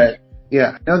that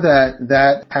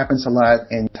happens a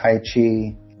lot in Tai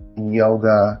Chi, in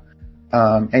yoga,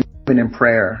 and even in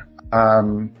prayer.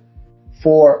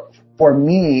 For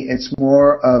me, it's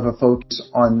more of a focus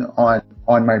on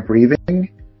my breathing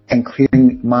and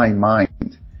clearing my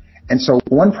mind. And so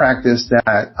one practice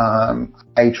that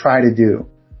I try to do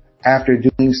after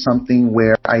doing something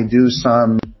where I do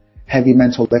some heavy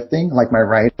mental lifting, like my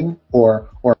writing or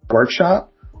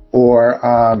workshop,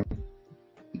 or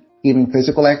even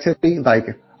physical activity like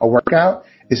a workout,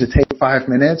 is to take 5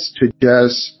 minutes to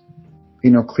just,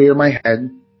 clear my head,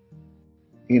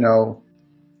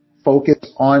 focus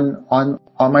on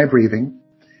my breathing,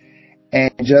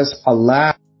 and just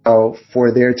allow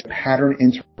for there to pattern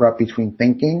interrupt between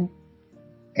thinking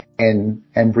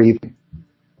and breathing,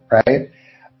 right?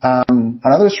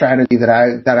 Another strategy that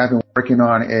I've been working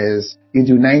on is you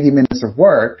do 90 minutes of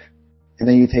work and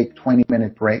then you take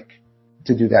 20-minute break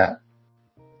to do that.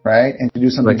 right? And to do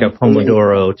something like a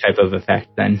Pomodoro type of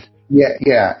effect then.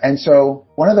 Yeah. And so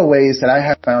one of the ways that I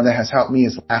have found that has helped me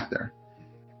is laughter.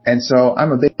 And so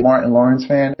I'm a big Martin Lawrence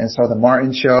fan. And so the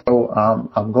Martin Show,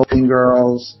 Golden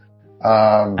Girls,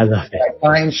 I love it. I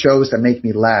find shows that make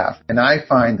me laugh. And I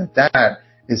find that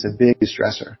is a big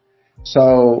stressor.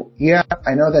 So yeah,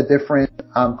 I know that different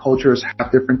cultures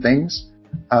have different things.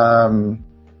 But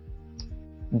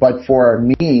for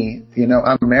me,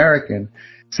 I'm American.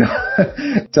 So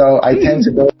I tend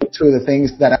to go to the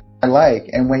things that I like.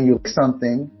 And when you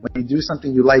do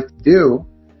something you like to do,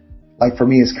 like for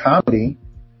me is comedy,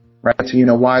 right?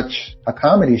 So, watch a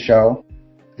comedy show,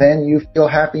 then you feel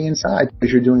happy inside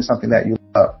because you're doing something that you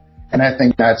love. And I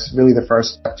think that's really the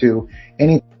first step to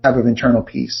any type of internal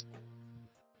peace.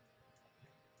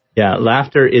 Yeah,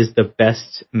 laughter is the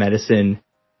best medicine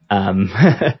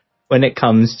when it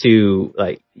comes to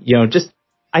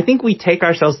I think we take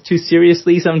ourselves too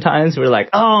seriously sometimes. We're like,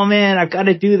 oh man, I've got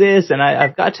to do this and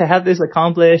I've got to have this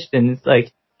accomplished. And it's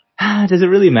like, does it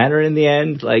really matter in the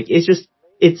end? Like,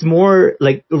 it's more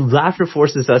like laughter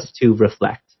forces us to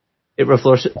reflect. It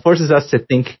forces us to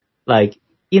think like,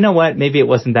 you know what, maybe it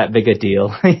wasn't that big a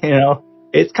deal.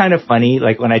 It's kind of funny.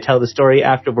 Like when I tell the story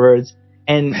afterwards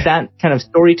and that kind of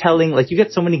storytelling, like you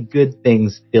get so many good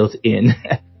things built in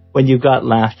when you've got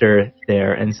laughter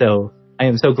there. And so I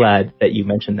am so glad that you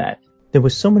mentioned that. There were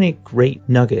so many great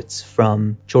nuggets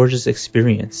from George's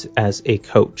experience as a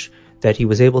coach that he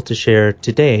was able to share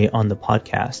today on the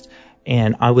podcast.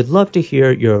 And I would love to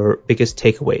hear your biggest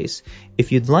takeaways.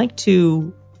 If you'd like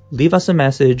to leave us a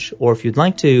message, or if you'd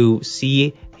like to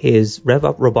see his Rev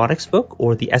Up Robotics book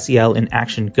or the SEL in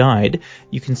Action guide,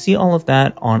 you can see all of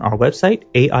that on our website,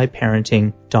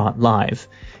 aiparenting.live.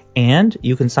 And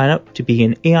you can sign up to be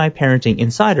an AI Parenting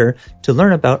Insider to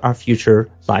learn about our future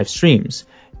live streams.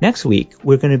 Next week,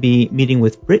 we're going to be meeting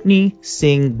with Brittany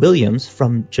Singh Williams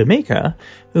from Jamaica,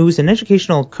 who's an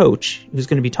educational coach who's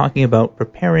going to be talking about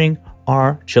preparing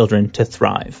our children to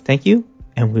thrive. Thank you,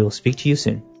 and we will speak to you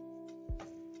soon.